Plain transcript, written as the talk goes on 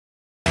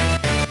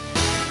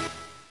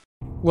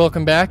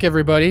Welcome back,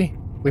 everybody.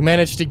 We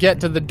managed to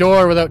get to the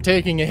door without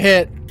taking a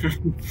hit.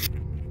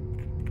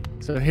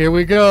 So here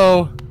we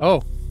go.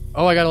 Oh,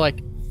 I gotta,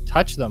 like,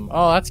 touch them.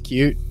 Oh, that's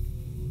cute.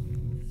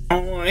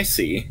 Oh, I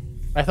see.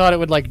 I thought it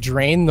would, like,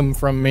 drain them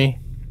from me.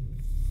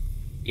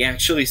 Yeah,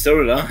 actually,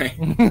 so did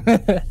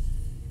I.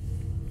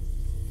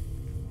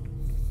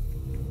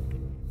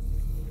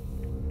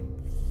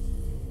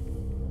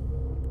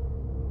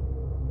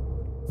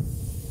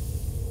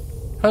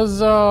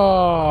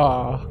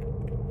 Huzzah!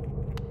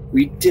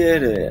 We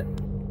did it.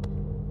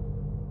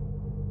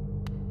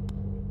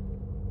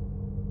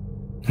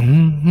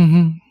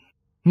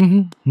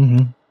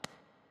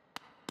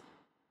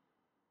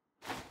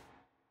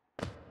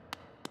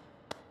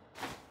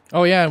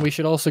 Oh yeah, and we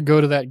should also go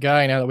to that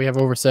guy now that we have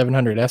over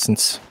 700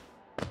 essence.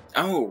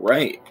 Oh,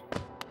 right.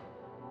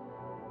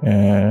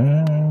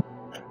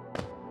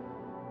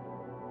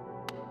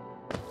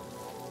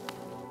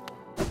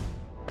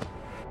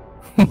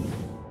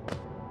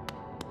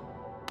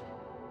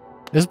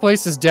 This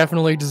place is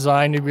definitely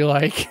designed to be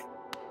like,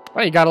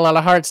 well, you got a lot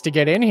of hearts to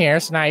get in here,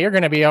 so now you're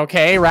gonna be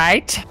okay,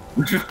 right?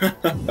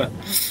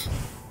 It's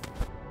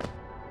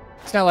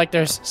not like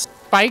there's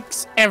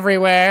spikes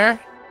everywhere.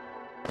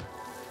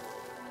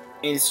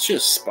 It's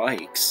just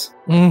spikes.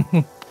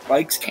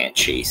 Spikes can't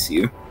chase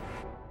you.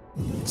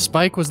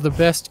 Spike was the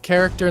best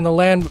character in the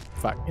land.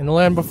 In the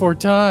Land Before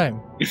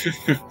Time.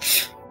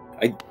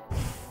 I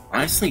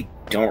honestly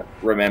don't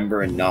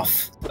remember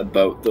enough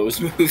about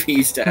those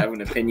movies to have an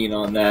opinion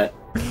on that.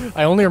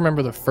 I only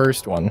remember the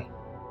first one.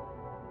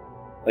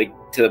 Like,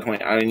 to the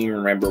point I don't even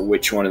remember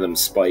which one of them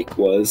Spike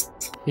was.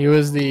 He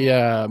was the,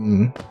 I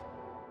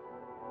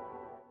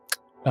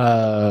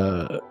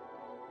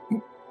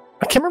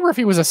can't remember if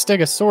he was a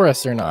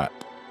Stegosaurus or not.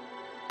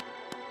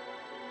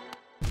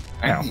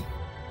 I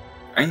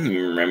don't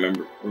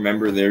even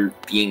remember there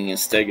being a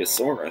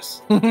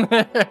Stegosaurus.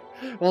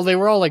 Well, they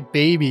were all like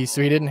babies,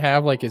 so he didn't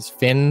have like his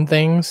fin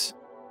things.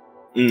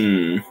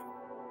 I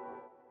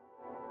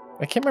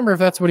can't remember if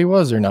that's what he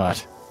was or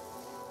not.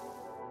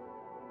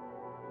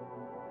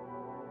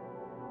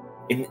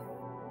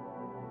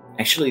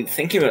 Actually,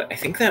 thinking about it, I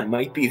think that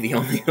might be the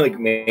only like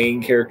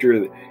main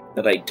character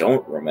that I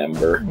don't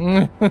remember.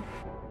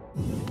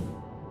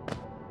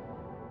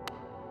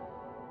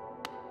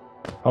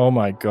 Oh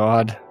my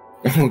god.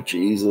 Oh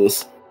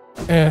Jesus.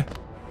 I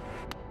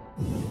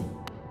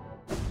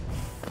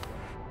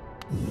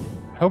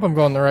hope I'm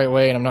going the right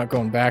way and I'm not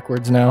going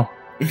backwards now.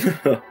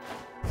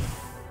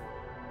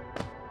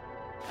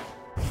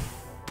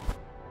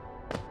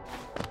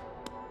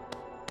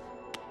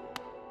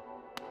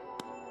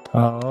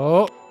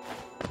 Oh.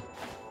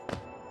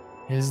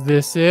 Is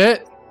this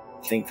it?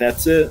 I think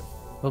that's it.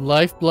 The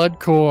lifeblood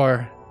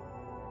core.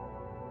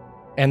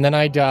 And then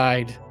I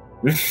died.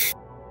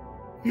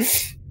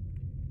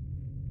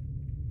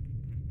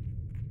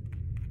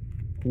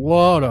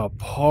 What a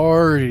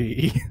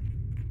party.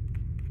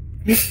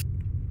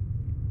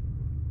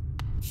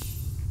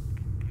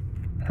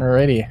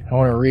 Alrighty, I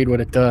want to read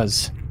what it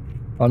does.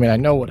 I mean, I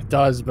know what it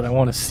does, but I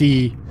want to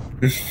see.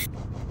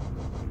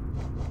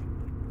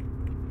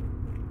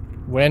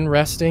 When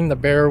resting, the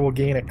bearer will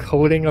gain a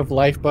coating of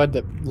lifeblood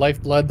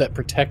that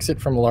protects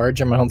it from large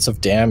amounts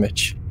of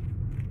damage.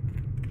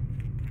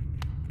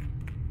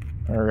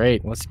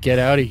 Alright, let's get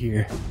out of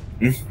here.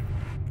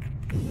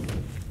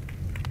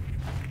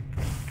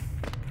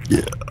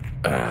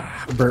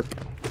 Burp.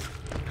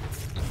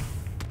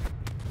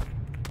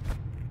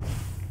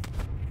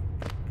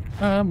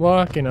 I'm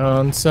walking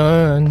on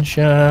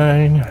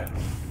sunshine.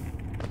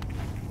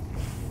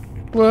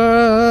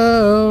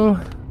 Whoa.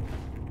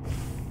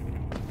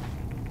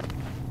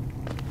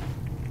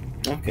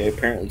 Okay,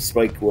 apparently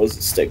Spike was a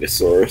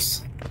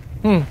Stegosaurus.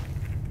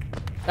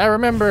 I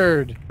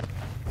remembered.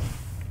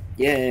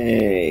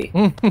 Yay.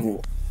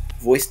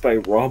 Voiced by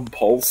Rob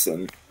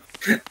Paulson.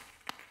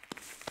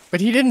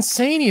 But he didn't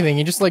say anything,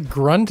 he just like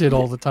grunted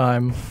all the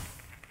time.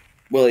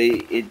 Well,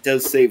 it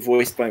does say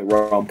voiced by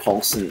Rob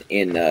Paulson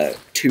in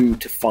 2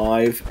 to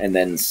 5 and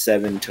then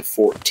 7 to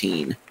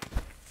 14.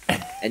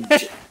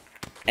 And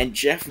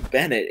Jeff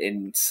Bennett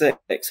in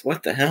 6.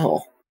 What the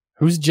hell?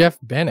 Who's Jeff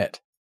Bennett?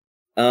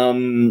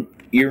 You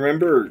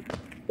remember,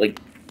 like,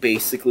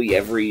 basically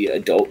every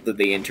adult that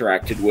they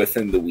interacted with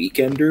in The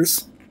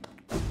Weekenders?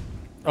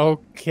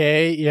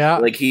 Okay, yeah.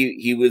 Like,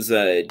 he was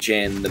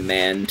Jan the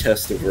Man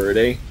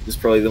Testaverde, is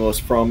probably the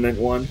most prominent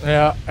one.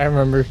 Yeah, I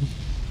remember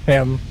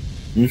him.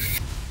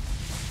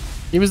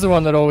 He was the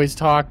one that always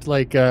talked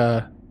like,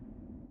 fuck,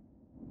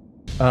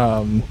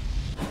 I'm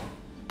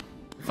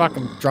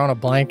drawing a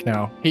blank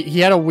now. He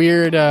had a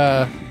weird,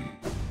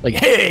 like,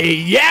 hey,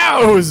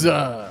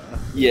 yowza!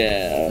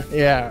 Yeah.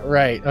 Yeah,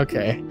 right,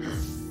 okay.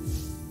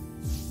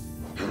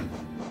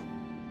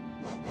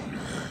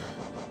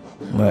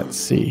 Let's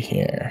see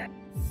here.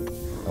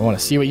 I want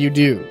to see what you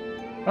do.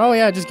 Oh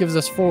yeah, it just gives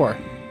us 4.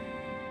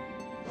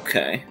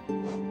 Okay.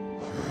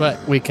 But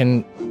we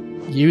can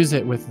use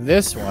it with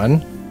this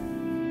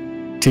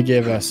one to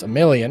give us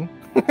 1,000,000.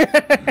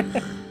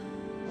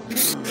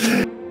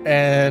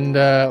 And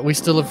we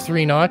still have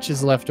 3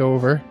 notches left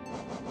over.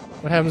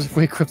 What happens if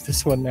we equip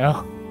this one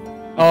now?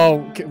 Oh,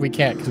 we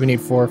can't because we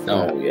need 4 for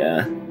that. Oh,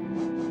 yeah.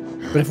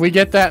 But if we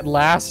get that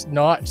last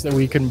notch that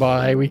we can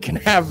buy, we can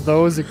have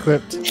those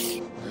equipped.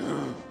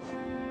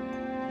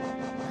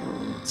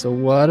 So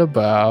what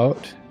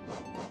about...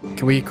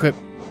 Can we equip...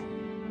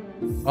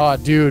 Oh,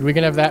 dude, we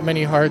can have that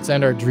many hearts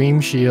and our dream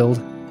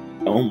shield.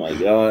 Oh my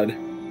god.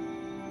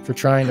 For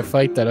trying to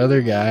fight that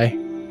other guy.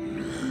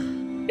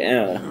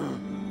 Yeah.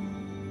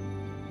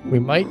 We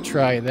might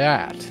try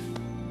that.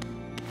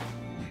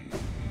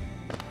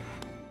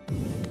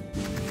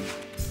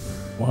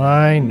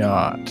 Why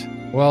not?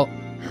 Well,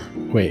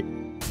 wait.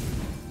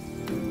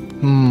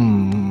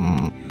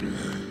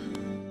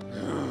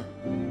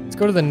 Let's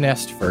go to the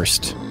nest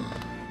first.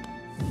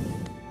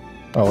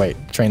 Oh, wait.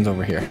 Train's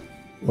over here.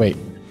 Wait.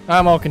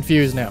 I'm all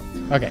confused now.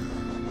 Okay.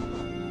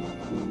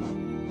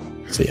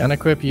 See,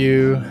 unequip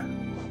you.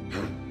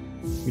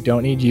 We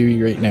don't need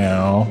you right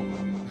now.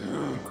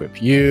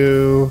 Equip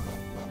you.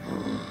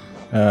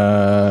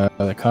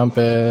 The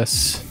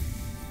compass.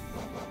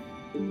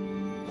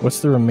 What's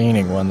the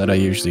remaining one that I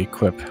usually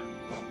equip?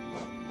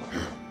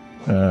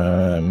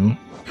 Oh,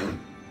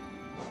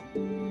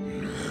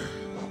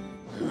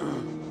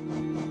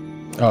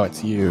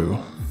 it's you.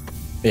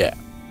 Yeah.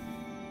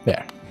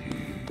 There.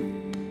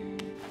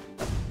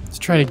 Let's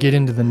try to get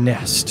into the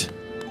nest.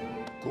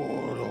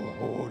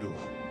 Or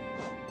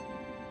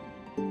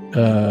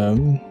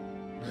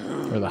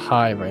the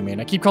hive, I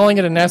mean. I keep calling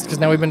it a nest because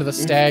now we've been to the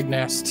stag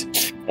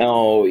nest.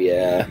 Oh,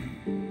 yeah.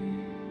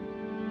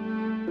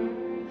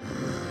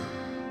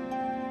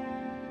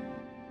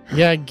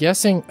 Yeah,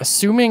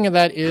 assuming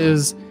that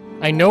is...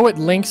 I know it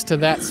links to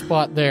that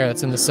spot there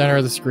that's in the center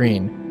of the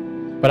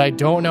screen. But I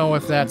don't know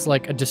if that's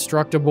like a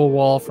destructible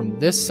wall from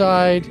this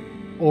side,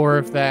 or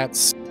if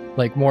that's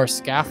like more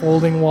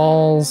scaffolding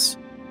walls.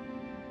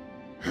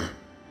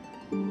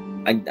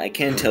 I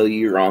can tell you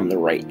you're on the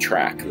right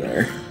track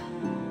there.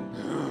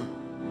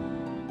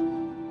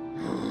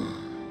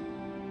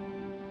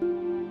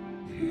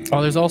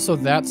 Oh, there's also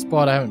that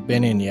spot I haven't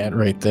been in yet,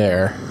 right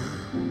there.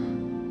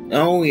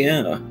 Oh,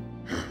 yeah.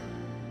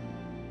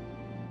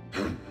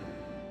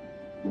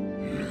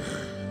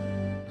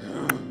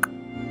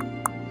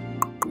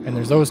 And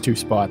there's those 2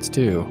 spots,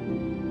 too.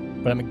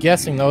 But I'm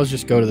guessing those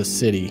just go to the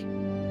city.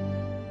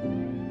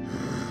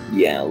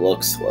 Yeah,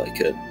 looks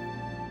like it.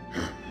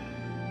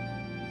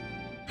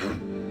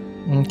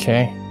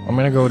 Okay, I'm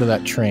gonna go to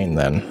that train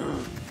then.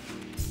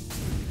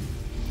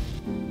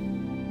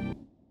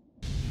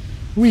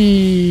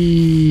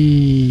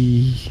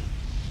 Whee!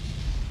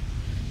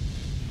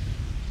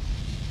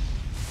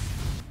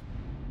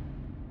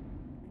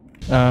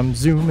 I'm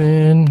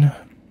zooming.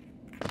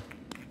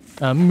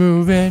 I'm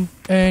moving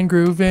and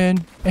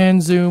grooving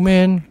and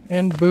zooming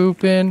and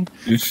booping.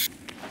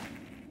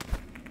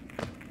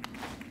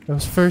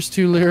 Those first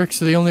 2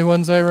 lyrics are the only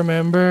ones I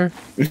remember.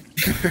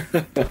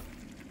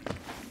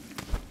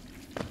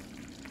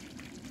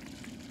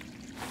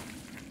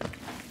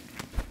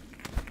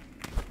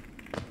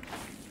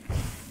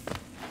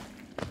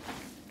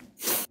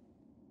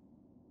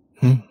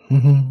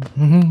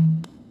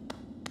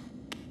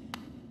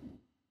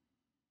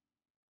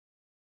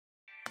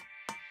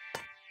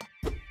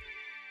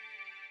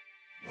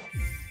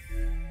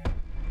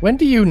 When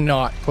do you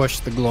not push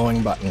the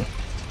glowing button?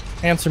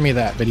 Answer me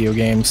that, video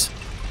games.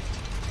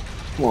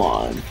 Come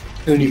on.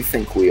 Who do you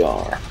think we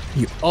are?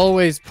 You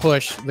always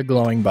push the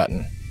glowing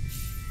button.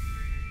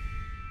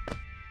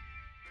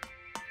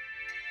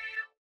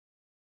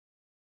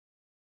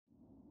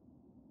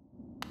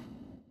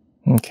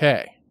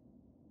 Okay.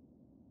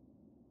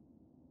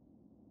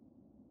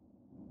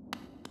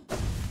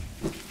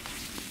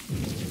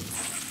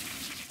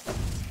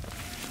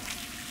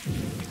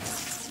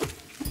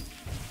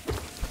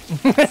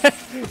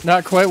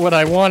 Not quite what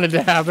I wanted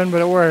to happen, but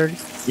it worked.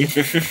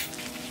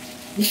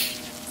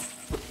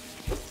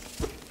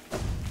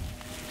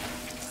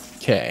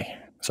 Okay,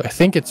 so I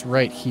think it's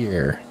right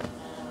here.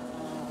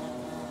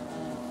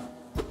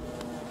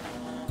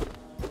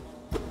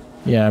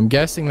 Yeah, I'm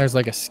guessing there's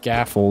like a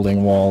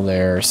scaffolding wall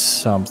there or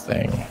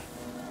something.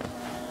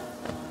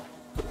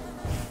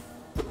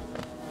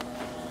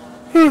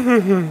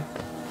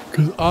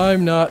 Because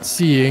I'm not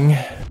seeing...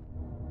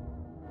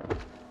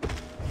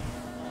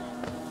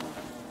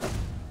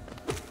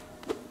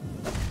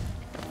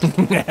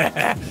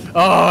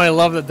 Oh, I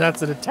love that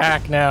that's an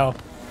attack now.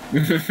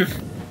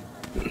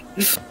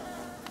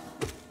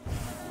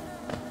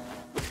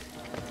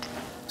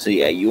 So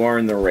yeah, you are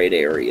in the right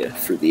area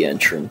for the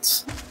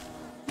entrance.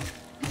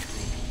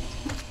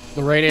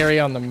 The right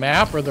area on the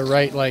map, or the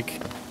right, like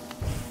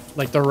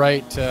the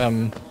right,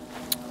 the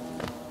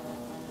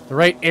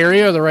right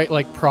area, or the right,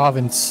 like,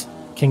 province,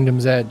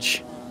 Kingdom's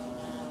Edge?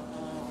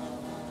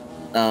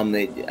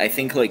 I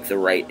think, like, the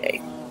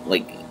right,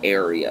 like,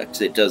 area,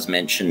 because it does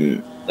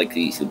mention, like,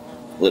 these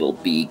little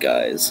bee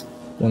guys.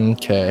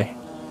 Okay.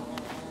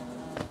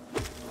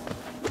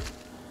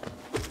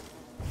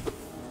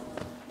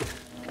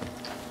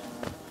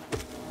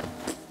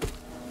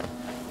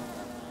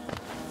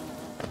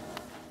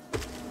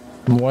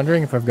 I'm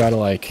wondering if I've got to,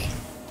 like...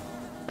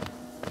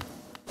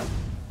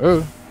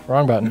 Oh,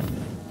 wrong button.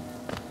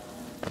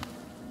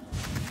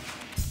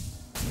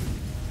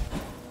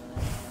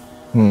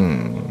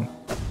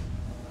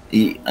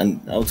 And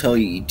I'll tell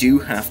you, you do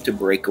have to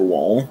break a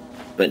wall,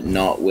 but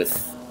not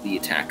with the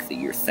attack that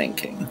you're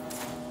thinking.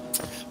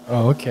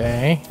 Oh,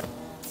 okay.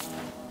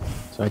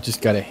 So I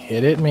just gotta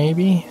hit it,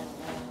 maybe?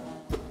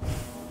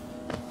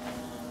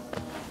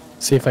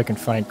 See if I can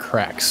find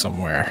cracks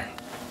somewhere.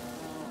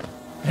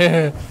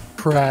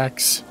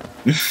 Cracks.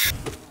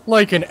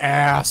 Like an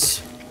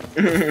ass.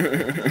 I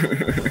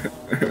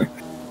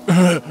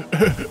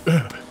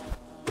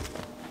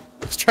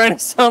was trying to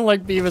sound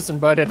like Beavis and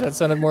Butthead. That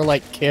sounded more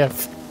like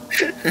Kiff.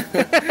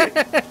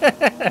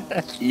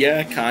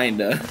 Yeah,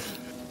 kinda.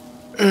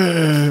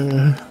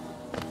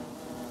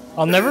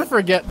 I'll never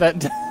forget that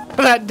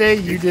that day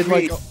you did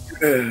like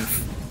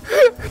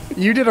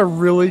you did a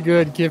really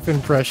good Kiff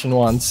impression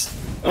once.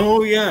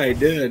 Oh yeah, I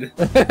did.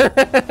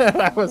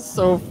 That was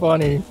so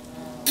funny.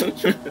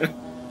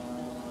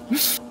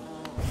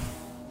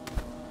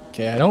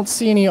 Okay, I don't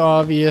see any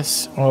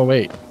obvious. Oh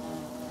wait,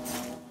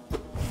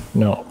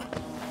 no,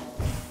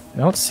 I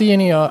don't see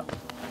any.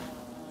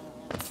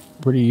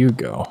 Where do you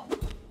go?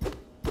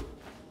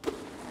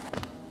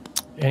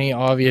 Any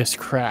obvious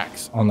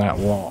cracks on that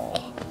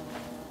wall?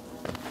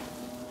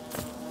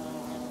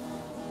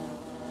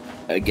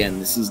 Again,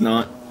 this is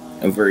not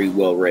a very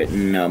well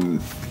written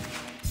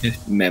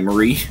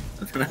memory.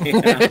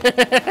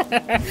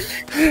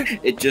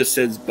 It just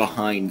says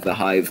behind the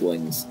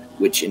Hivelings,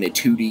 which in a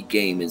 2D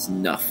game is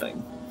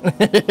nothing.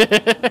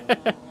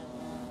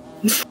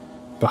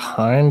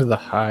 Behind the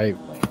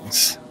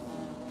Hivelings.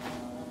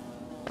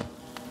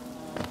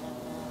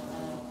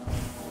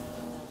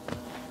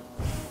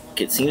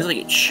 It seems like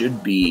it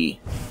should be.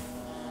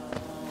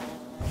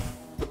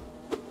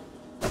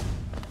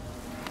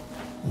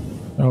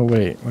 Oh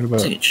wait, what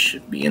about? It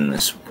should be in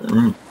this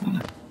room.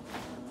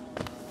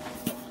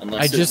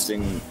 Unless it's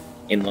in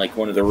like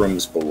one of the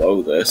rooms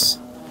below this.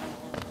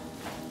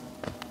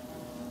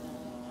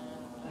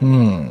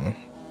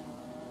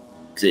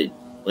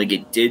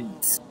 It did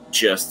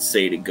just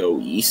say to go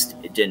east.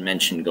 It didn't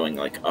mention going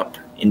like up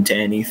into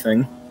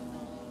anything.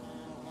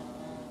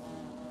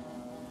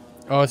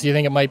 Oh, so you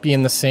think it might be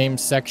in the same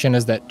section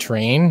as that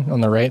train on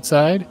the right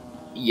side?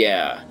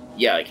 Yeah,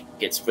 like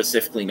it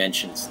specifically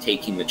mentions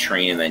taking the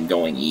train and then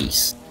going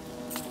east.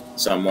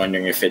 So I'm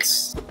wondering if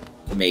it's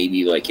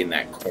maybe like in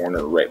that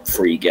corner right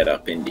before you get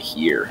up into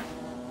here.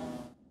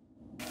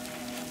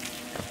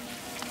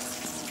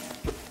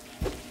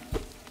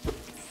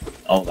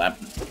 Oh, that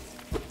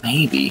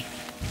maybe.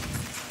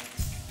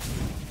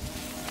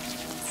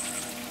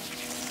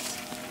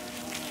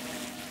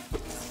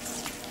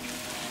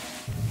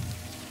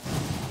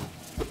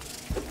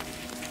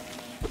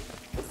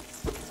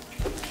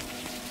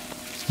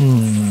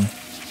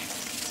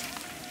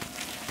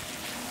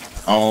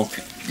 Oh,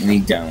 okay. Maybe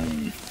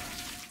down.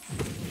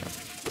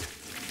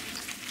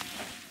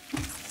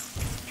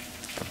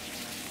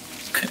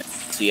 Okay.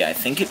 So yeah, I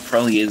think it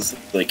probably is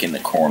like in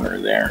the corner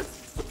there.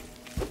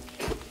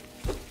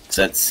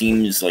 So that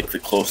seems like the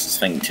closest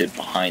thing to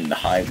behind the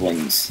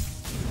Hivelings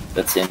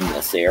that's in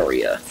this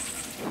area.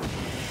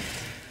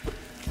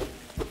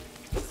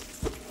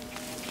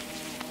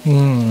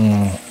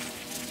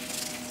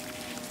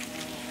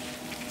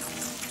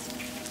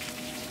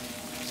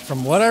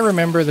 From what I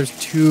remember, there's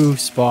 2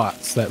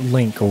 spots that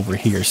link over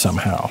here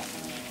somehow.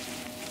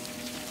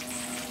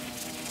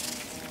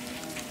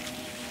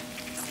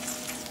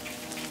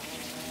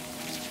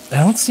 I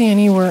don't see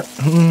anywhere.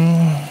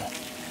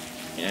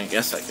 Yeah, I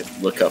guess I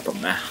could look up a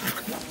map.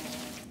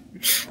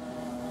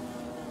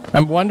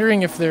 I'm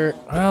wondering if there.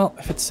 Well,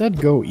 if it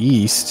said go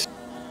east.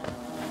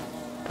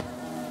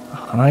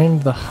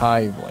 Behind the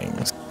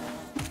Hivelings.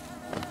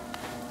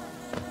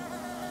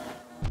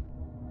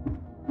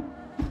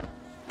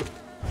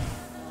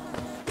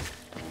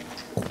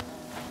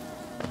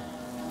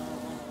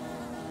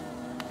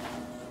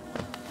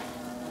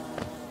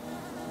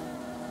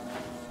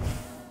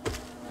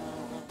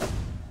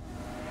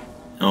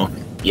 Oh,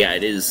 yeah,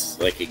 it is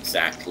like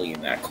exactly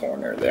in that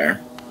corner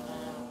there.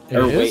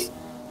 Wait.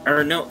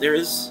 Or no, there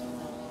is.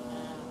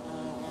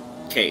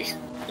 Okay,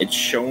 it's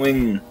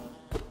showing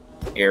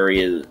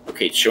area.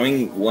 Okay, it's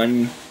showing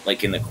one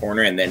like in the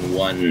corner and then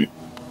one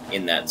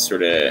in that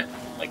sort of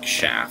like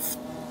shaft.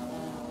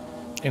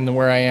 In the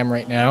where I am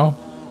right now?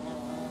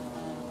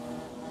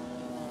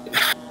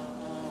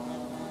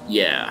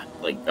 Yeah,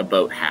 like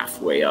about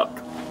halfway up.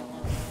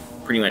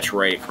 Pretty much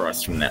right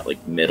across from that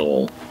like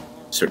middle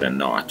sort of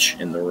notch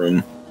in the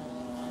room.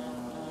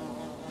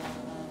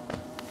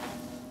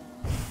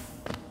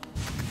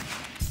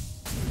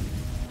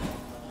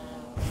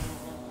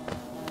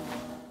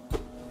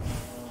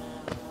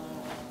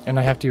 And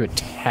I have to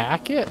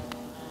attack it?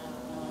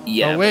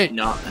 Yeah, oh, wait.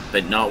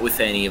 But not with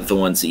any of the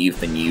ones that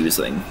you've been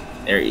using.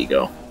 There you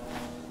go.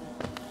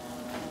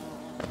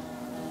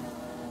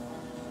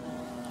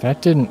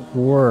 That didn't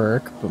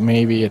work, but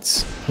maybe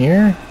it's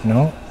here?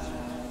 No.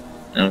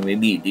 No,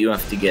 maybe you do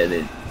have to get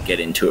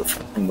into it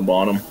from the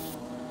bottom.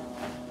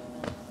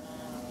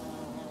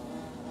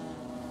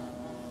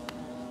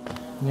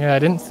 Yeah, I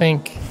didn't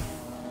think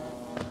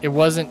it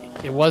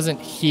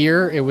wasn't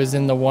here. It was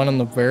in the one on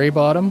the very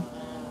bottom.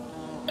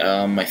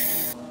 I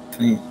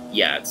think,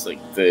 yeah, it's like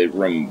the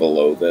room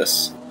below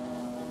this.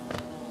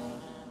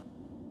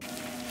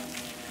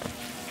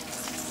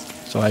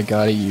 So I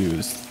gotta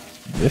use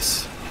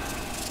this.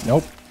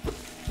 Nope.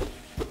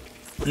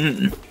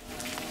 Mm-mm.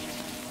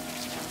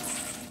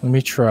 Let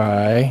me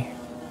try.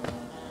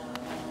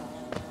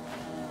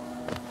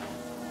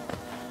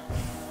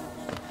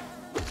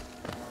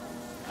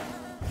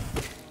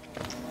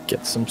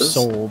 Get some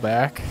soul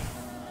back.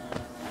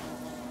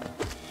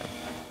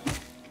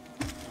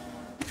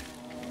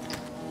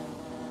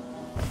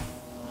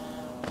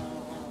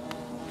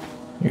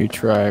 You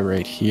try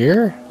right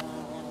here.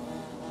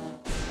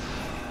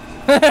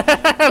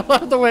 I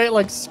love the way it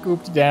like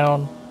scooped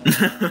down.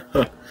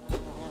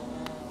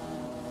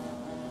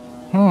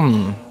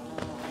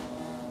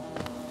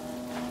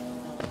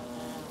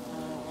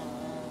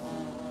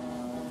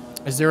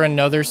 Is there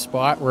another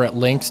spot where it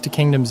links to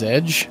Kingdom's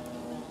Edge?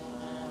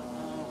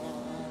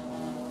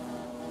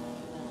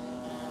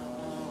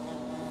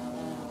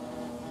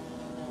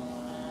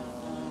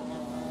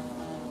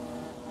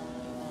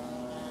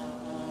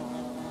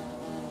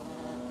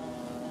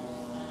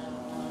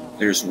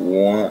 There's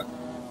one.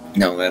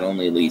 No, that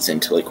only leads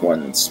into like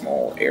one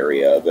small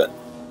area of it.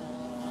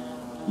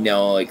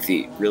 No, like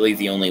the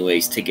only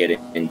ways to get it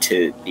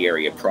into the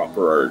area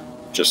proper are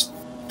just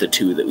the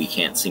two that we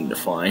can't seem to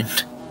find.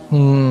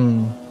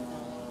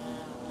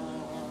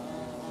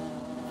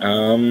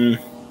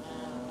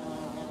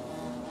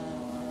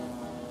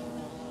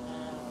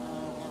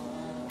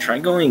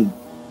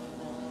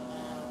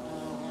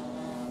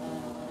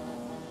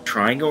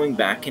 Try going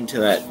back into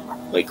that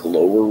like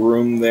lower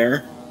room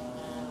there.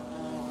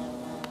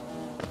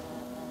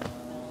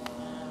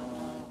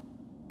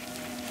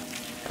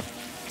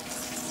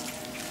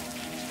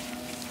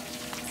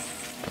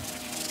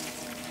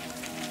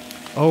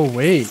 Oh,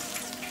 wait.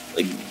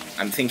 Like,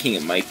 I'm thinking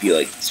it might be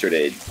like sort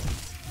of.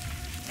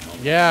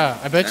 Yeah,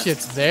 I bet you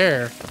it's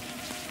there.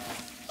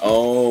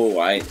 Oh,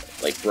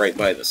 like right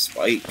by the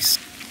spikes.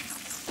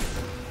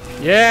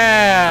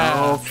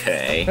 Yeah.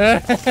 Okay.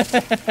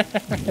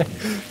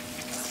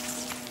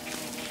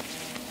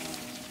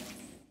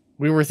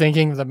 We were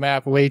thinking of the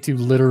map way too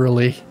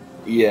literally.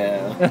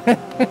 Yeah.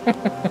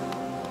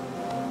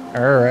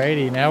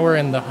 Alrighty, now we're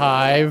in the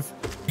Hive.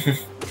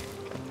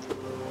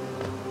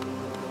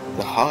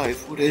 The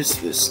Hive? What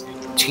is this?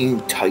 Teen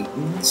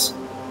Titans?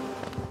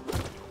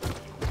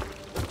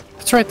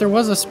 That's right, there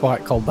was a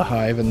spot called the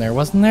Hive in there,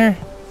 wasn't there?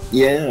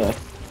 Yeah.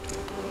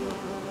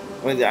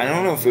 I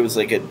don't know if it was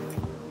like a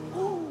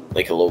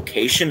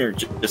location or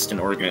just an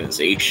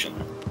organization.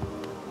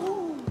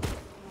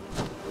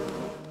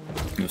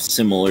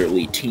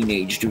 Similarly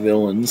teenaged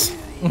villains.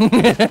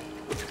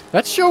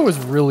 That show was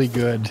really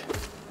good.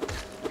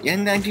 Yeah,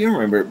 and I do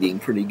remember it being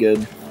pretty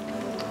good.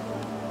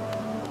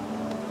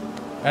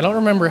 I don't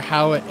remember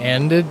how it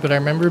ended, but I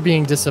remember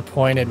being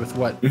disappointed with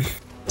what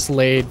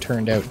Slade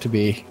turned out to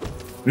be.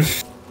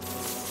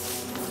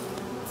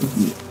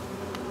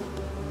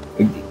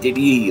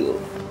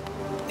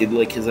 Did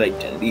like his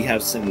identity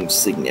have some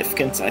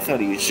significance? I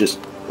thought he was just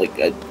like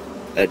a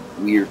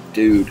weird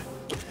dude.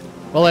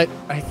 Well, I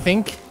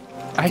think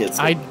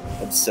I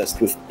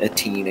obsessed with a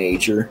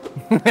teenager.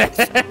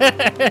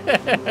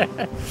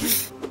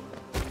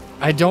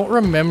 I don't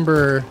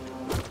remember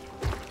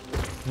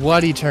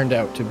what he turned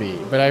out to be,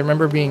 but I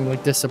remember being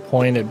like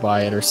disappointed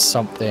by it or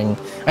something.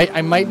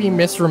 I might be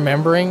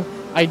misremembering.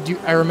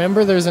 I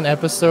remember there's an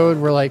episode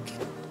where like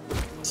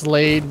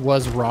Slade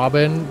was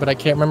Robin, but I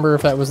can't remember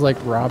if that was like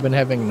Robin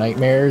having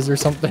nightmares or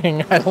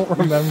something. I don't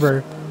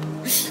remember.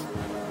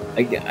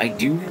 I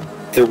do.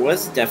 There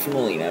was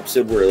definitely an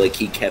episode where like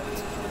he kept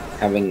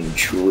having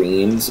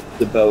dreams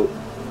about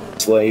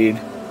Slade,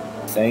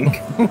 I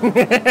think.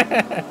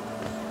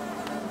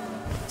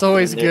 It's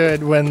always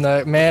good when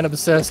the man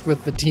obsessed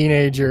with the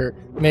teenager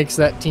makes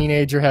that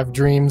teenager have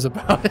dreams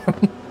about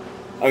him.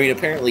 I mean,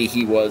 apparently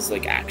he was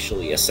like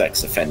actually a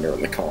sex offender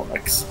in the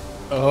comics.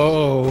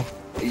 Oh.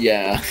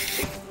 Yeah.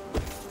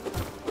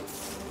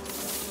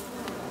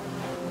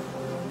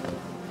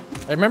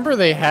 I remember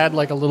they had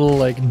like a little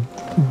like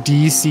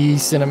DC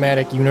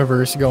cinematic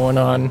universe going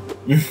on.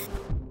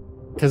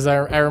 Because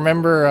I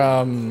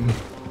remember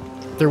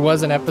there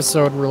was an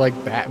episode where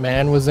like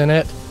Batman was in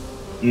it.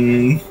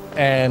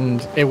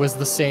 And it was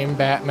the same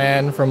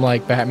Batman from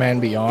like Batman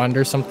Beyond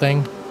or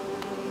something.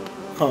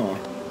 Huh.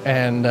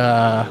 And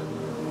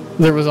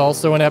there was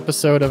also an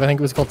episode of, I think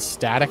it was called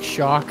Static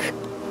Shock.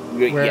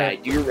 Yeah, I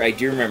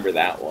do remember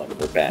that one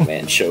where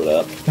Batman showed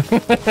up.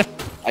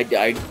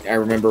 I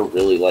remember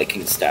really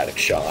liking Static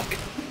Shock.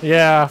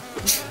 Yeah.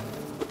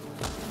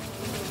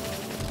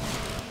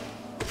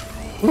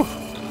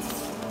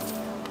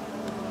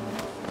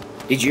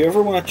 Did you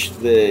ever watch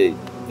the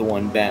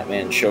one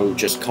Batman show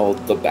just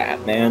called The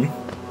Batman?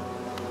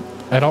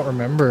 I don't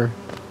remember.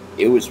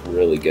 It was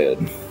really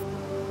good.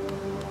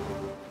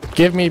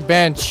 Give me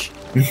bench.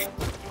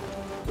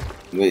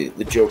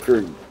 The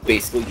Joker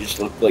basically just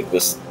looked like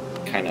this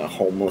kind of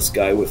homeless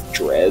guy with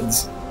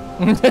dreads.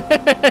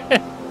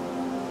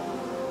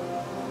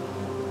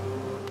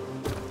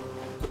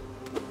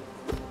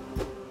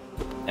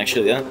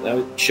 Actually,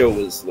 that show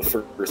was the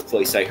first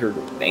place I heard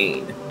of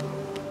Bane.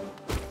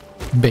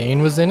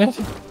 Bane was in it?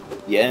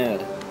 Yeah.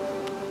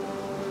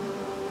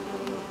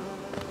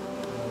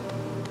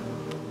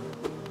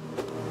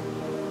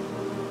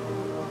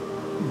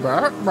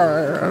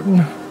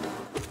 Batman.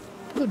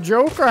 The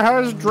Joker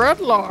has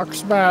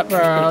dreadlocks,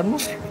 Batman.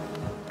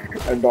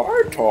 And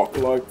I talk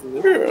like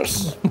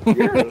this.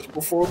 Yes,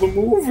 before the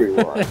movie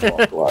where I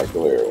talk like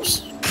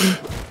this.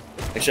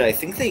 Actually, I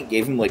think they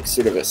gave him, like,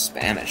 sort of a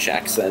Spanish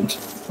accent.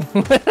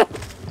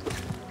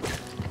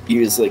 He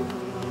was like...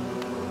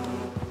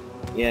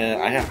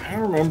 Yeah, I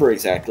don't remember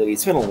exactly.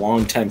 It's been a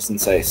long time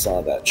since I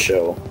saw that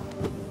show.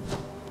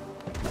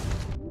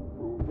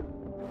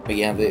 But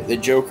yeah, the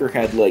Joker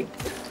had, like...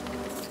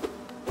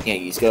 Yeah,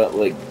 he's got,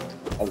 like,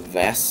 a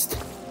vest,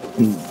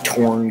 and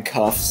torn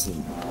cuffs,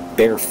 and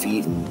bare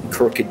feet, and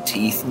crooked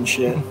teeth and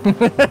shit.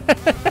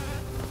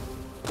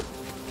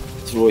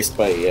 It's voiced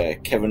by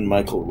Kevin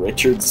Michael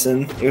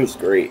Richardson. It was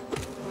great.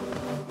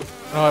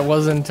 Oh, it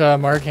wasn't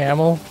Mark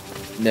Hamill?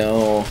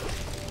 No.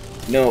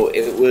 No,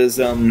 it was,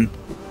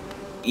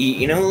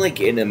 you know,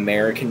 like in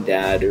American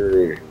Dad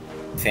or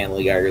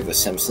Family Guy or The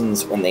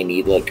Simpsons, when they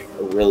need, like,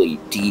 a really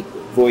deep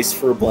voice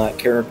for a black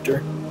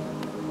character?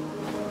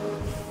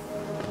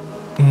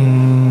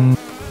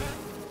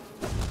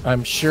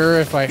 I'm sure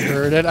if I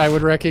heard it, I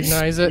would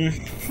recognize it.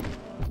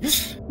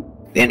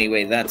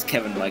 Anyway, that's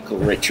Kevin Michael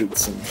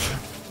Richardson.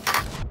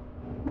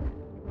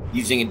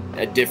 Using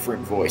a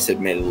different voice,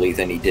 admittedly,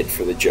 than he did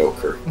for the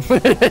Joker.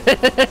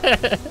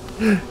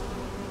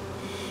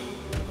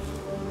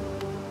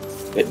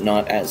 But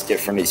not as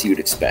different as you'd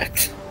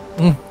expect.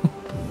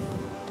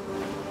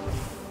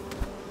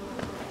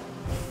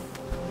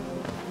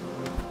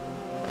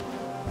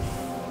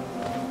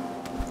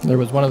 There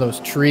was one of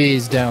those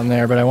trees down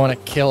there, but I want to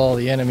kill all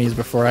the enemies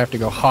before I have to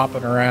go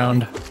hopping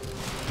around.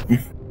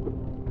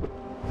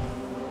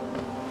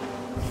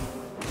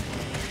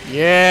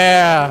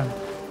 Yeah!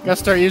 Gotta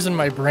start using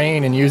my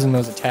brain and using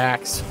those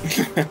attacks.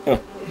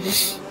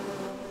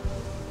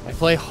 I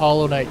play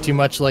Hollow Knight too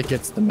much like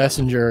it's the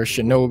Messenger or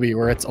Shinobi,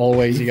 where it's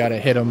always you gotta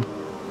hit them.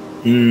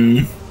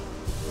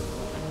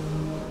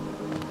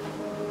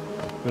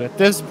 But at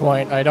this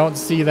point, I don't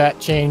see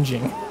that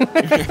changing.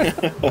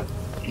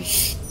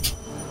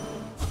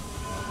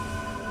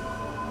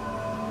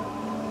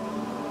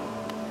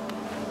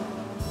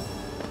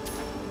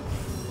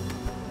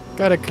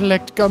 Gotta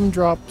collect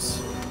gumdrops.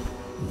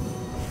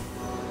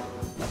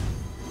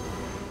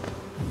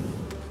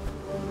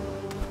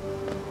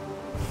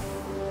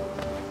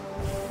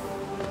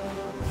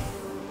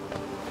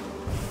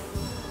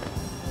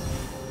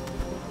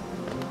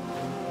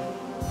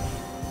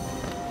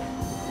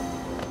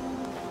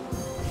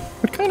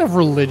 What kind of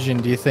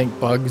religion do you think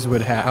bugs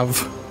would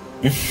have?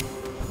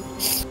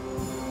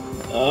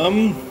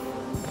 I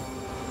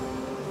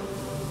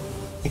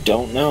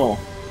don't know.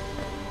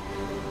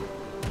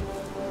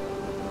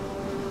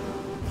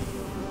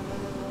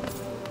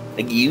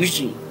 Like,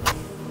 usually...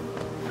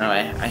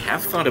 I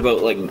have thought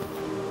about, like,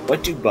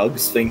 what do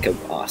bugs think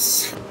of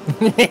us?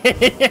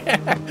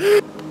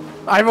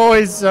 I've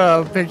always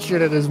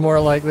pictured it as more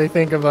like they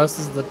think of us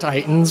as the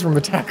Titans from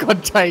Attack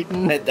on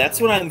Titan.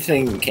 That's what I'm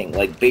thinking.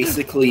 Like,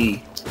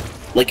 basically...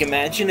 Like,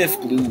 imagine if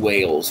blue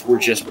whales were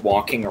just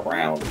walking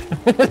around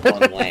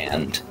on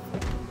land.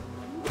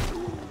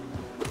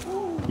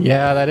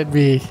 Yeah, that'd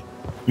be...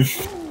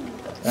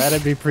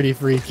 that'd be pretty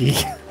freaky.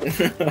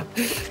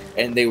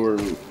 And they were...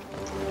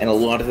 And a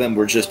lot of them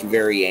were just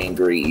very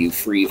angry at you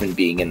for even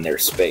being in their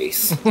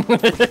space.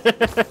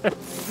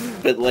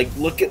 But, like,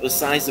 look at the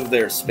size of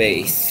their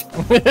space.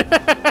 Oh,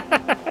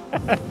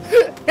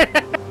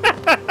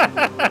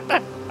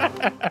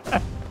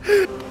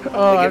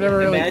 like, I've never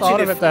really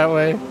thought of it that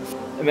way.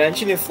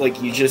 Imagine if,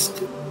 like, you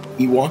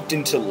walked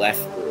into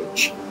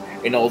Lethbridge,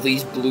 and all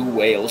these blue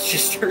whales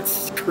just start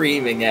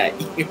screaming at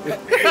you.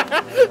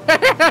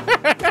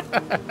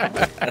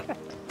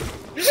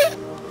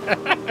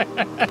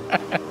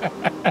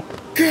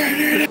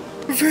 Get it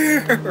out of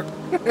here!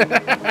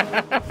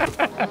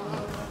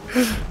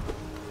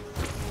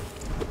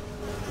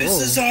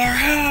 This is our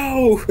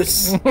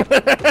house!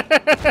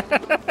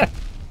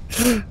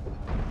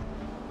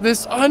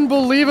 This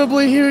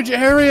unbelievably huge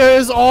area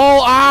is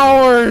all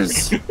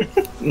ours!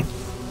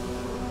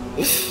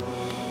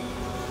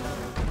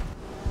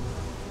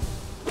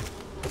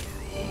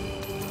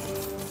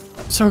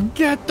 So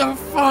get the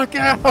fuck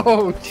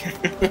out!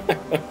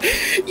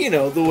 You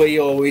know, the way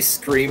you always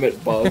scream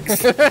at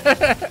bugs.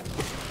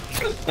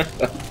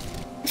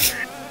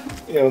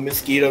 You know,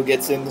 mosquito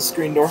gets in the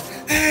screen door.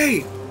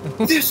 Hey!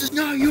 This is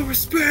not your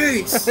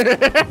space!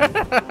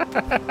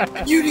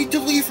 You need to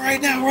leave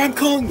right now or I'm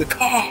calling the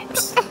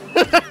cops!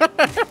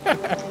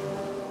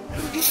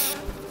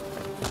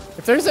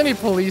 If there's any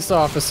police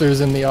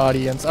officers in the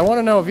audience, I want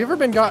to know, have you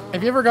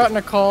ever gotten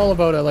a call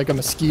about a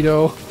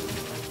mosquito?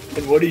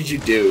 And what did you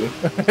do?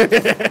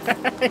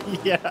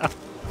 Yeah.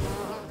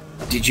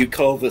 Did you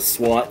call the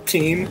SWAT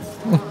team?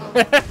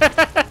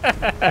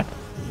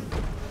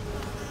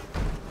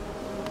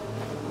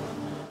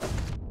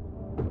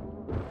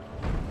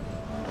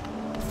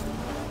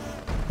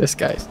 This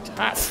guy's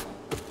tough.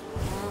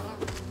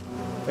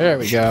 There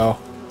we go.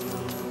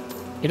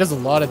 He does a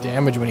lot of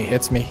damage when he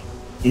hits me.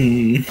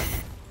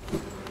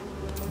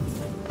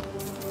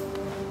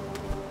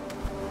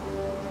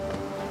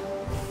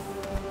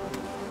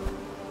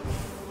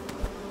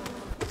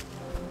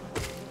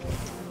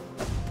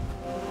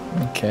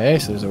 Okay,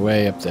 so there's a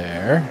way up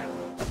there.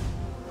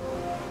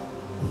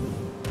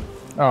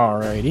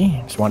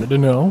 Alrighty, just wanted to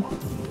know.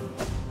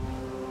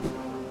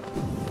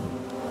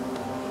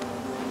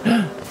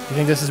 You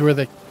think this is where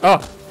the...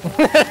 Oh!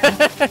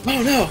 Oh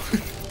no!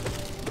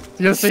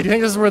 You gonna say, do you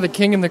think this is where the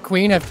king and the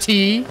queen have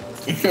tea?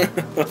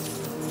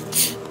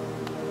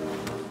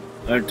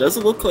 It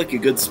doesn't look like a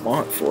good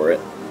spot for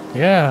it.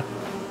 Yeah.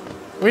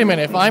 Wait a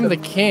minute, if I'm the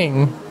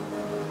king,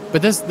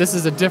 but this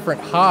is a different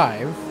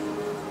hive,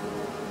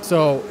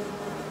 so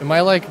am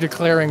I like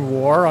declaring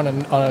war on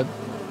a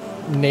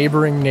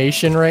neighboring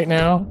nation right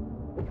now?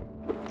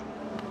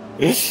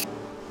 I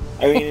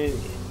mean,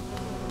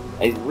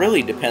 it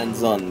really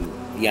depends on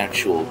the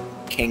actual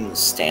king's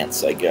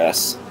stance, I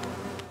guess.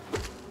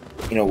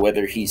 You know,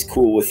 whether he's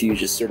cool with you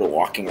just sort of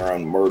walking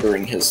around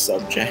murdering his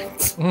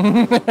subjects.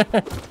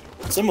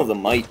 Some of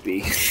them might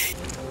be.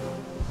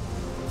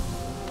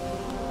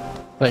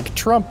 Like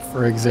Trump,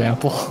 for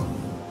example.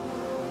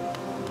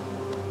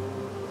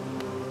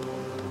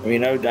 I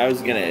mean, I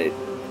was gonna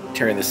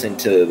turn this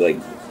into, like,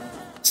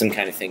 some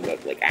kind of thing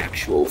about, like,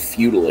 actual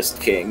feudalist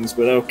kings,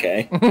 but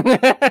okay.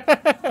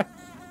 I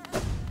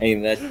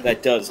mean,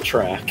 that does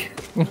track.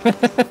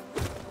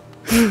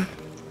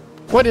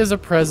 What is a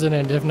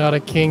president if not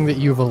a king that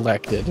you've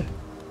elected?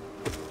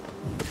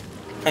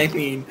 I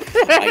mean,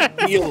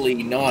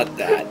 ideally not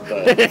that,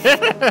 but...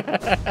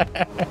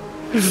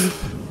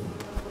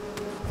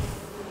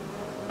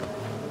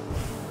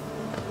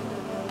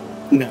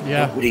 No,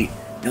 yeah.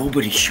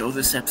 Nobody show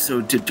this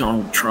episode to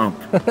Donald Trump.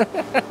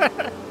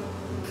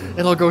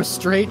 It'll go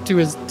straight to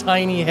his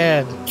tiny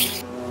head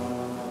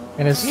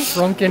and his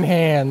shrunken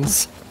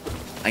hands.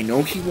 I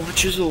know he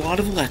watches a lot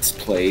of Let's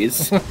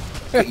Plays,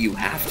 but you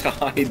have to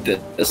hide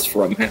this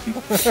from him.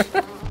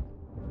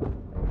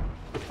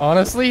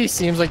 Honestly, he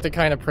seems like the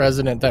kind of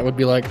president that would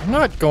be like, I'm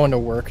not going to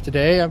work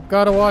today, I've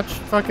got to watch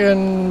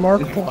fucking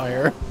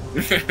Markiplier.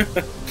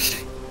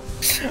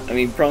 I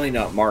mean, probably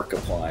not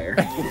Markiplier.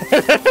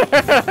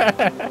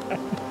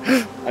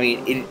 I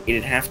mean,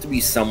 it'd have to be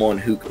someone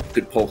who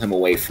could pull him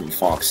away from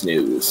Fox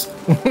News.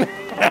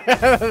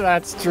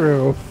 That's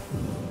true.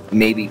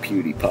 Maybe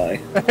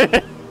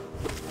PewDiePie.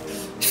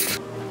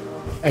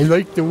 I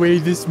like the way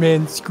this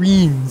man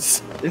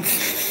screams.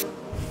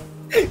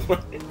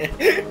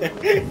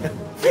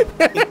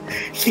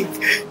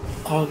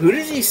 Oh, who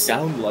does he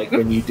sound like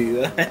when you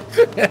do that?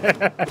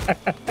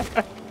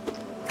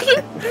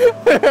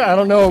 I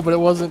don't know, but it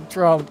wasn't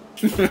Trump.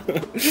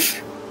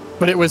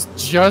 But it was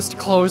just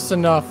close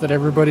enough that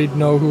everybody'd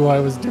know who I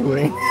was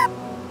doing.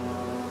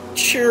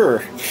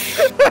 Sure.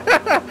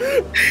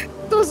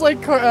 Those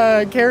like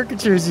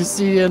caricatures you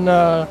see in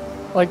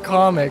like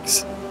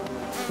comics,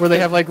 where they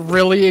have like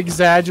really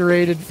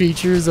exaggerated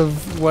features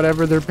of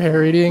whatever they're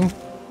parodying.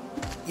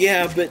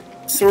 Yeah, but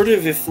sort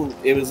of if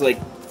it was like,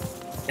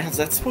 is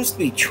that supposed to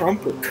be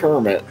Trump or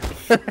Kermit?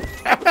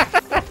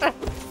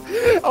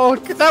 Oh,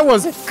 that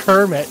wasn't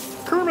Kermit.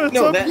 Kermit's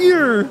up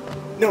here.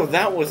 No,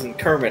 that wasn't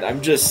Kermit.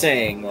 I'm just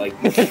saying, like...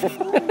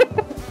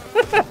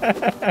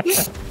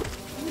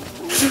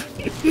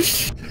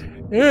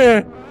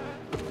 Yeah.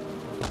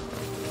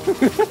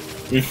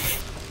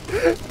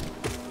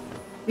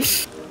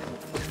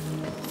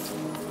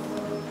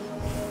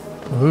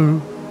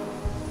 Ooh.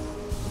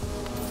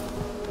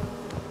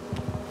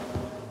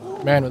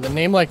 Man, with a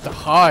name like the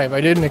Hive,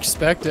 I didn't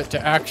expect it to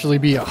actually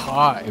be a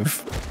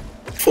hive.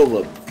 Full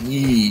of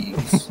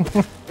bees.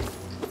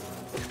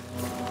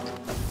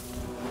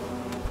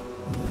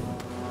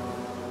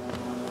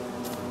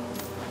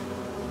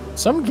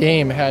 Some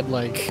game had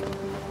like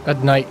a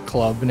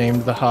nightclub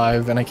named the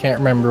Hive, and I can't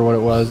remember what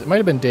it was. It might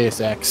have been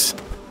Deus Ex.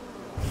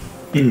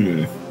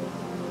 Is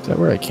that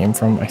where I came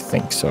from? I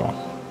think so.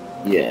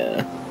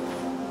 Yeah.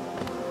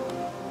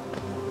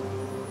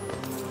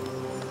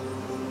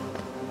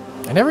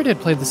 I never did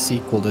play the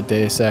sequel to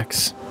Deus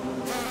Ex.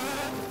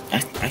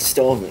 I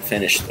still haven't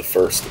finished the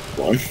first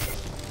one.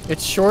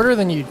 It's shorter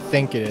than you'd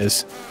think it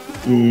is.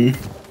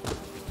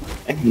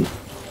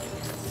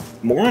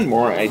 More and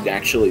more, I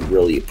actually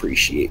really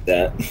appreciate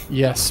that.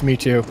 Yes, me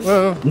too.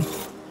 Whoa.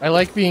 I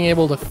like being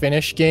able to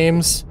finish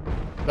games,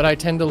 but I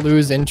tend to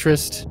lose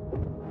interest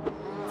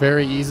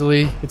very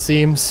easily, it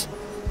seems.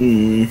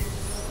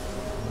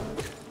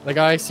 Like,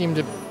 I seem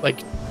to... Like,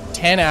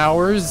 10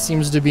 hours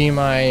seems to be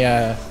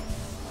my,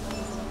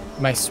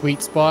 my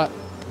sweet spot.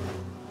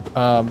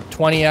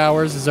 20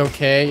 hours is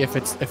okay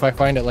if I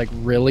find it, like,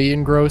 really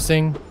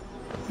engrossing.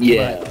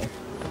 Yeah. But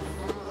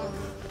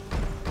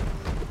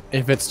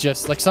if it's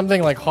just, like,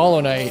 something like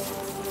Hollow Knight,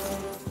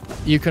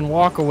 you can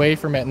walk away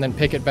from it and then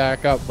pick it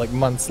back up like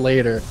months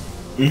later.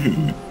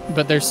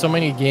 But there's so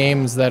many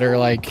games that are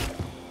like,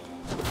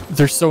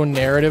 they're so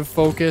narrative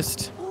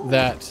focused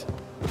that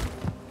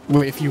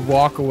if you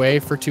walk away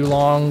for too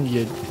long,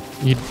 you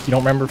don't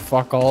remember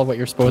fuck all of what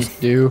you're supposed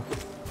to do.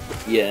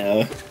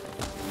 Yeah.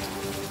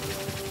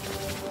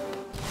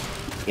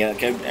 Yeah,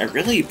 like I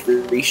really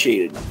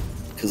appreciated,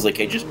 because like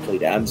I just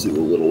played Abzu a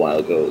little while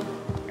ago.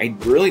 I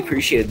really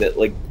appreciated that,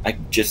 like, I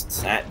just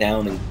sat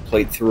down and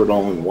played through it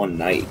all in one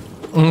night.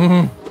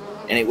 And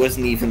it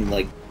wasn't even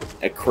like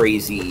a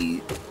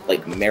crazy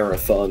like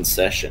marathon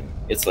session.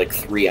 It's like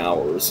 3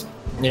 hours.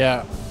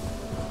 Yeah.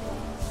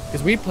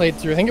 Because we played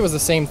through, I think it was the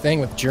same thing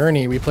with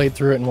Journey. We played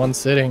through it in one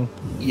sitting.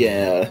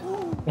 Yeah.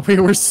 We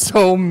were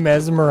so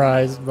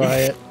mesmerized by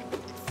it.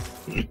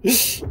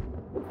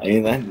 I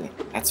mean,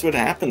 that's what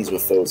happens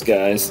with those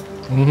guys.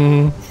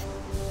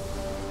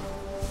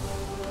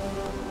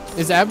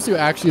 Is Abzu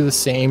actually the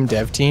same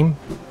dev team?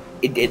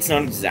 It's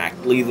not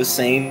exactly the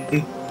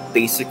same.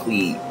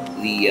 Basically,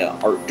 the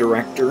art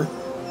director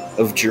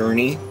of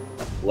Journey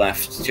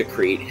left to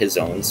create his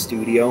own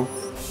studio.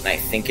 And I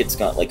think it's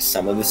got like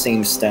some of the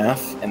same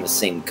staff and the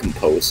same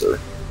composer.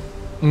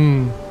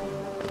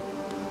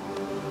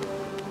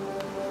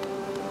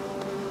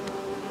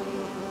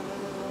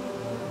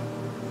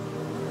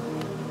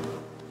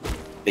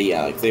 But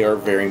yeah, like, they are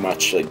very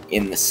much like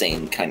in the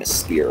same kind of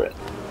spirit.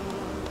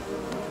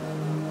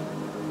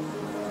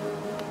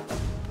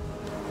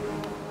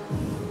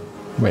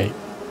 Wait.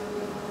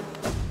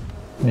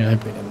 Yeah,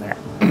 I've been in there.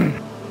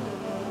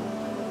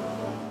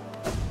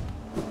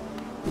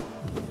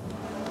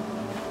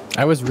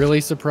 I was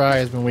really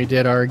surprised when we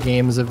did our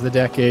games of the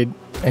decade,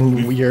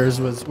 and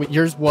yours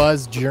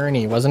was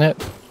Journey, wasn't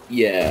it?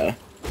 Yeah.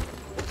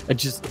 It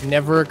just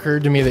never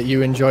occurred to me that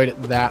you enjoyed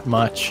it that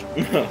much.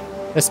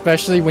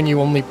 Especially when you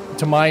only,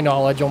 to my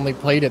knowledge, only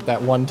played it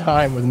that one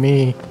time with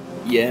me.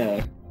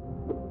 Yeah.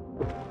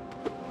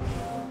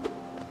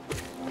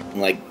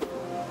 Like,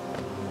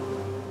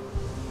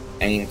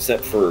 I mean,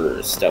 except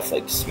for stuff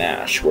like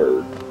Smash,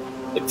 where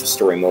like the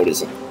story mode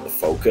isn't the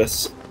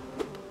focus.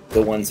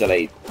 The ones that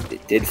I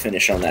did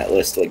finish on that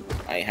list, like,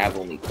 I have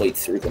only played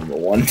through them the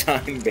one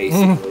time,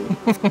 basically.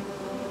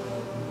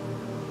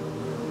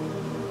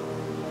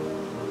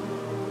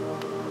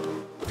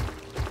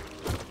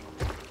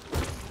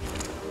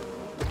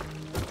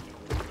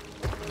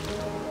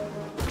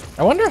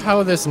 I wonder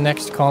how this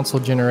next console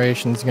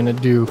generation is gonna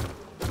do,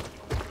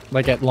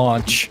 like at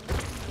launch.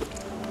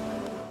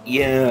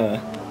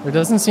 Yeah. There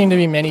doesn't seem to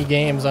be many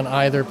games on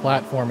either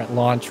platform at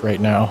launch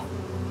right now.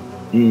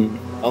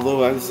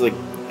 Although I was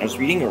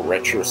reading a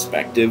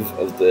retrospective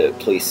of the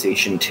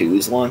PlayStation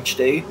 2's launch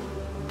day.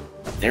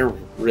 There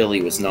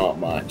really was not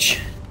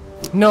much.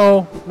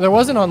 No, there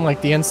wasn't on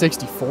like the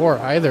N64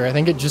 either. I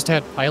think it just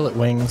had Pilot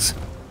Wings.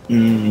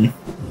 It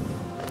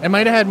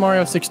might have had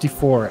Mario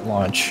 64 at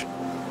launch,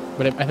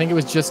 but I think it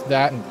was just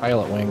that and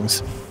Pilot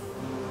Wings.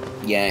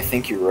 Yeah, I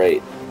think you're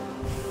right.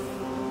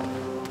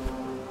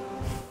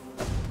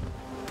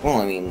 Well,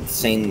 I mean,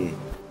 same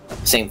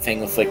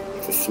thing with like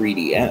the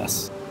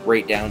 3DS.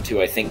 Right down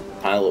to, I think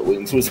Pilot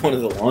Wings was one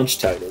of the launch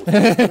titles.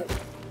 I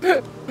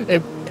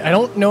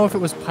don't know if it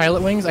was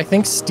Pilot Wings. I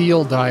think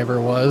Steel Diver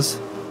was.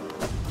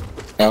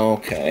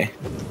 Okay.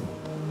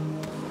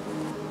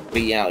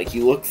 But yeah, like,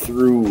 you look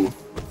through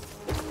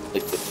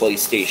like the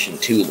PlayStation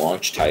 2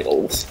 launch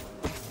titles,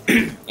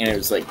 and it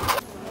was like,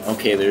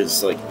 okay,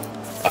 there's like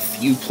a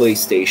few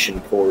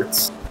PlayStation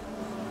ports.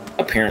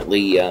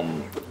 Apparently,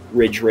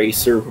 Ridge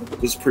Racer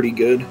was pretty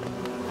good.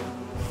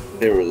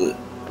 There were,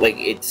 like,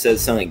 it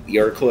says something, the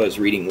article I was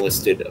reading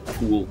listed a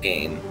pool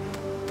game,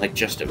 like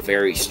just a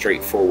very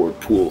straightforward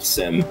pool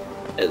sim,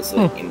 as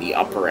like in the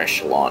upper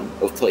echelon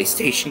of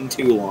PlayStation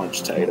 2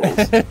 launch titles.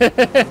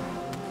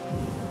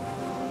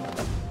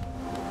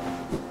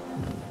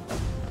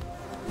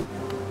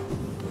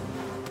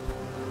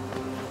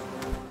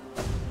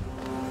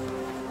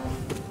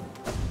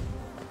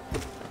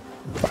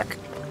 Fuck.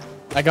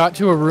 I got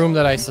to a room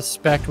that I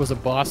suspect was a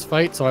boss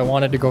fight, so I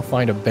wanted to go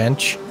find a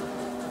bench.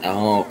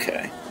 Oh,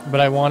 okay. But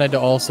I wanted to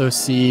also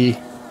see...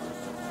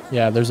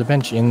 Yeah, there's a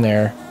bench in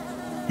there.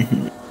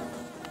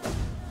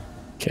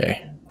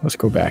 Okay, let's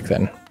go back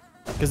then.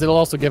 Because it'll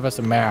also give us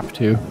a map,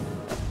 too.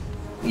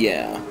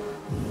 Yeah.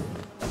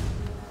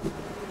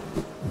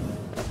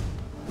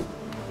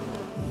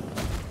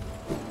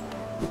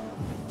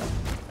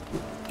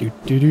 Do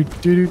do do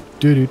do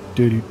do do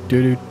do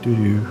do do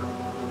do.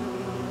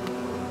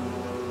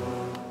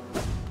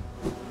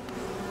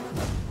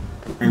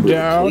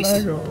 Down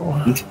I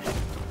go.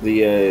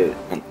 The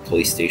on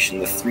PlayStation,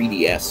 the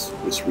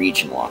 3DS was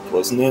region locked,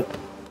 wasn't it?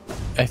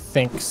 I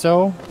think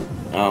so.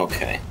 Oh,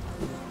 okay.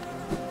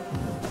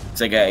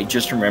 It's like I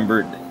just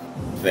remembered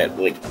that,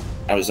 like,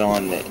 I was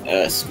on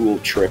a school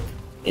trip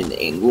in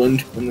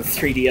England when the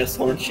 3DS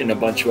launched, and a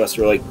bunch of us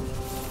were like,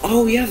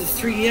 "Oh yeah, the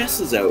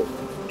 3DS is out.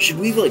 Should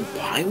we like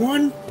buy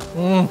one?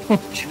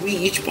 Should we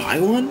each buy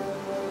one?"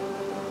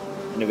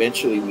 And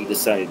eventually, we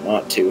decided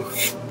not to.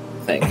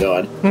 Thank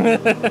God.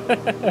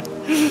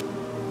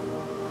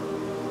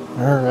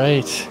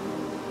 Alright.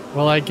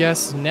 Well, I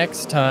guess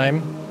next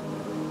time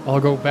I'll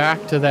go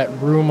back to that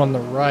room on the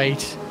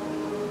right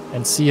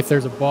and see if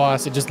there's a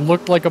boss. It just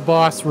looked like a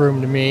boss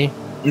room to me.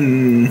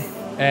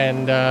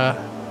 And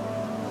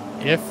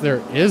if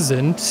there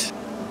isn't,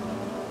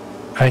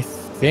 I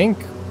think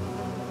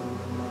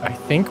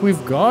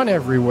we've gone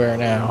everywhere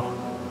now.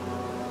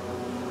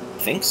 I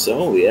think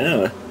so,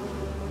 yeah.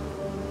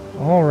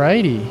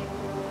 Alrighty.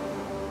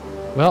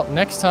 Well,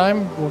 next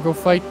time we'll go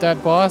fight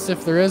that boss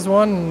if there is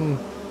one, and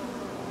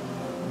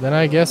then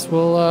I guess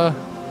we'll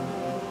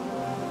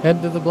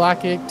head to the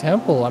Black Egg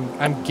Temple.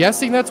 I'm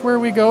guessing that's where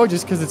we go,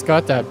 just because it's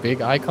got that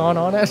big icon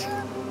on it.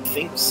 I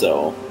think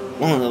so.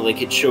 Well,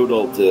 like it showed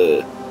all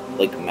the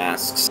like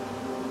masks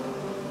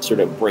sort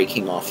of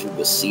breaking off of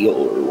the seal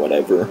or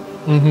whatever.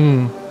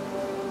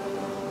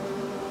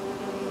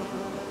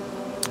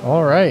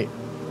 Alright.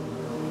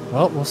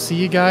 Well, we'll see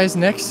you guys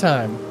next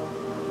time.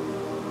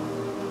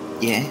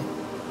 Yeah.